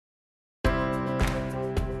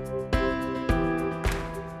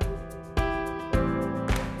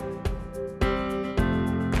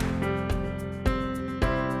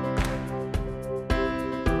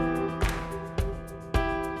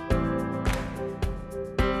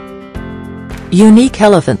Unique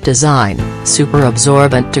elephant design, super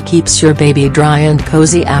absorbent to keeps your baby dry and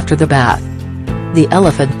cozy after the bath. The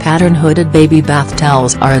elephant pattern hooded baby bath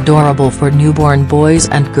towels are adorable for newborn boys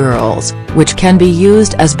and girls, which can be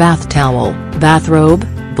used as bath towel, bathrobe,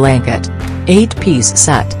 blanket. 8-piece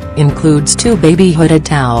set, includes 2 baby hooded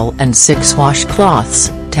towel and 6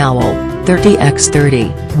 washcloths, towel,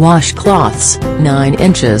 30x30, washcloths, 9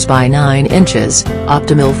 inches by 9 inches,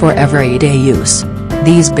 optimal for everyday use.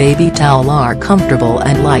 These baby towels are comfortable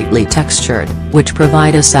and lightly textured, which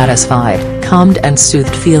provide a satisfied, calmed and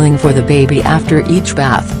soothed feeling for the baby after each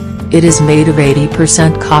bath. It is made of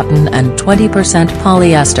 80% cotton and 20%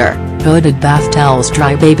 polyester. Hooded bath towels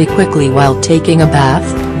dry baby quickly while taking a bath,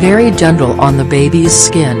 very gentle on the baby's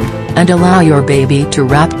skin, and allow your baby to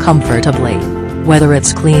wrap comfortably. Whether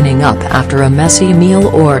it's cleaning up after a messy meal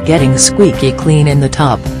or getting squeaky clean in the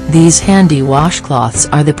tub, these handy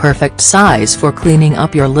washcloths are the perfect size for cleaning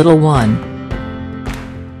up your little one.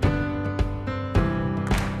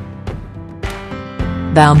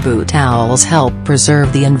 Bamboo towels help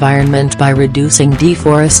preserve the environment by reducing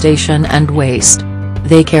deforestation and waste.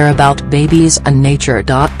 They care about babies and nature.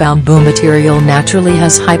 Bamboo material naturally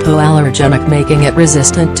has hypoallergenic, making it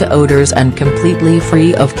resistant to odors and completely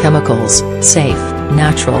free of chemicals. Safe,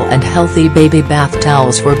 natural and healthy baby bath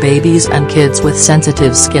towels for babies and kids with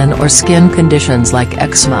sensitive skin or skin conditions like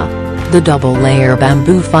eczema. The double-layer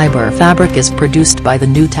bamboo fiber fabric is produced by the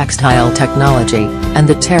new textile technology, and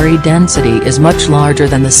the terry density is much larger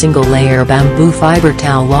than the single-layer bamboo fiber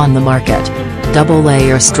towel on the market.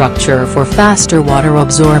 Double-layer structure for faster water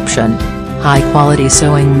absorption. High-quality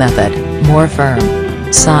sewing method, more firm.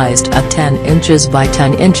 Sized at 10 inches by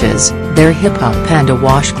 10 inches, their hip-hop panda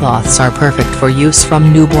washcloths are perfect for use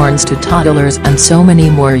from newborns to toddlers and so many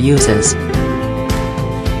more uses.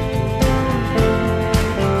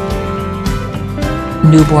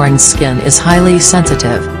 Newborn skin is highly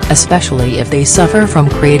sensitive, especially if they suffer from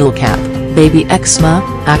cradle cap, baby eczema,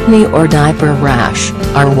 acne or diaper rash.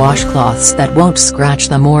 Are washcloths that won't scratch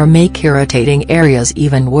them or make irritating areas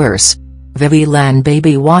even worse. Viviland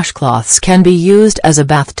baby washcloths can be used as a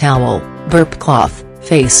bath towel, burp cloth,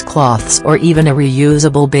 face cloths or even a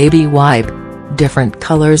reusable baby wipe. Different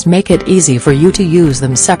colors make it easy for you to use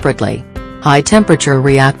them separately. High-temperature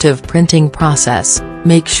reactive printing process,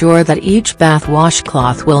 make sure that each bath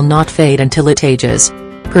washcloth will not fade until it ages.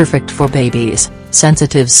 Perfect for babies,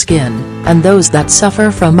 sensitive skin, and those that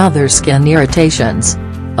suffer from other skin irritations.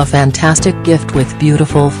 A fantastic gift with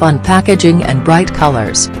beautiful fun packaging and bright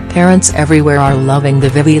colors. Parents everywhere are loving the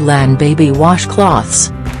Viviland baby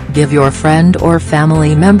washcloths. Give your friend or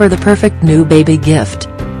family member the perfect new baby gift.